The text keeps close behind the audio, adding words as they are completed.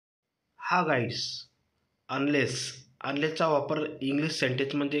हा guides unless अनलेसचा वापर English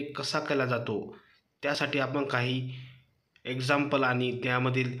सेंटेन्समध्ये कसा केला जातो त्यासाठी आपण काही एक्झाम्पल आणि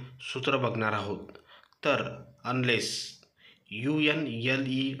त्यामधील सूत्र बघणार आहोत. तर अनलेस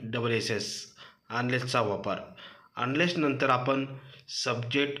UNLESS अनलेसचा वापर. अनलेस नंतर आपण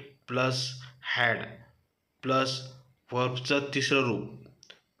सब्जेक्ट प्लस हॅड प्लस व्हर्बचं तिसरं रूप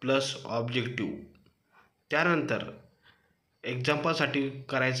प्लस ऑब्जेक्टिव्ह. त्यानंतर एक्झाम्पलसाठी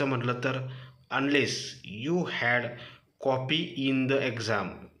करायचं म्हटलं तर unless you had copy in the exam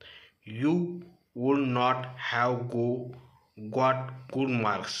you would not have got good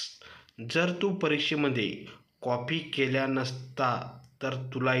marks. जर तू परीक्षेमध्ये कॉपी केल्या नसता तर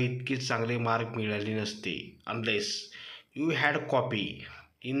तुला इतके चांगले मार्क मिळाले नसते. Unless you had copy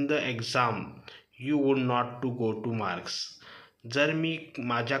in the exam you would not to go two marks. जर मी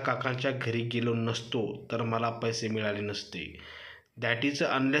माझ्या काकांच्या घरी गेलो नसतो तर मला पैसे मिळाले नसते. That is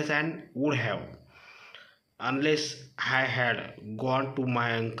unless and wood have. Unless I had gone to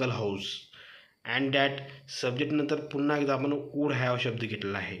my uncle house and that subject नंतर पुन्हा एकदा आपण वूड हॅव शब्द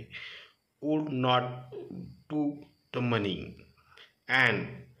घेतलेला आहे. Wood not to the money. And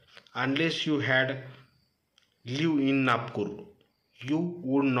unless you had live in Nagpur you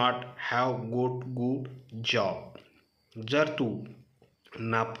wood not have गोट good job. जर तू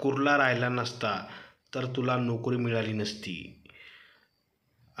नागपूरला राहिला नसता तर तुला नोकरी मिळाली नसती.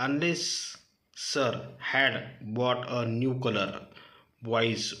 Unless sir had bought a new colour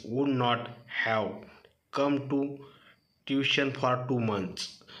boys wood not have come to tuition for 2 months.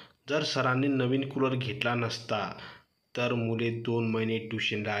 जर सरांनी नवीन कूलर घेतला नसता तर मुले 2 महिने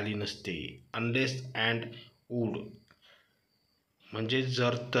ट्युशनला आली नसते. अनलेस अँड वूड म्हणजे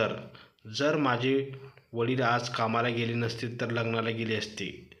जर तर. जर माझे वडील आज कामाला गेले नसते तर लग्नाला गेले असते.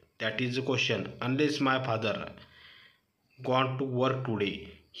 That is a question. Unless my father gone to work today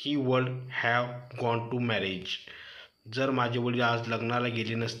he would have gone to marriage. जर माझे वडील आज लग्नाला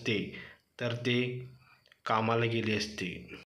गेले नसते तर ते कामाला गेले असते.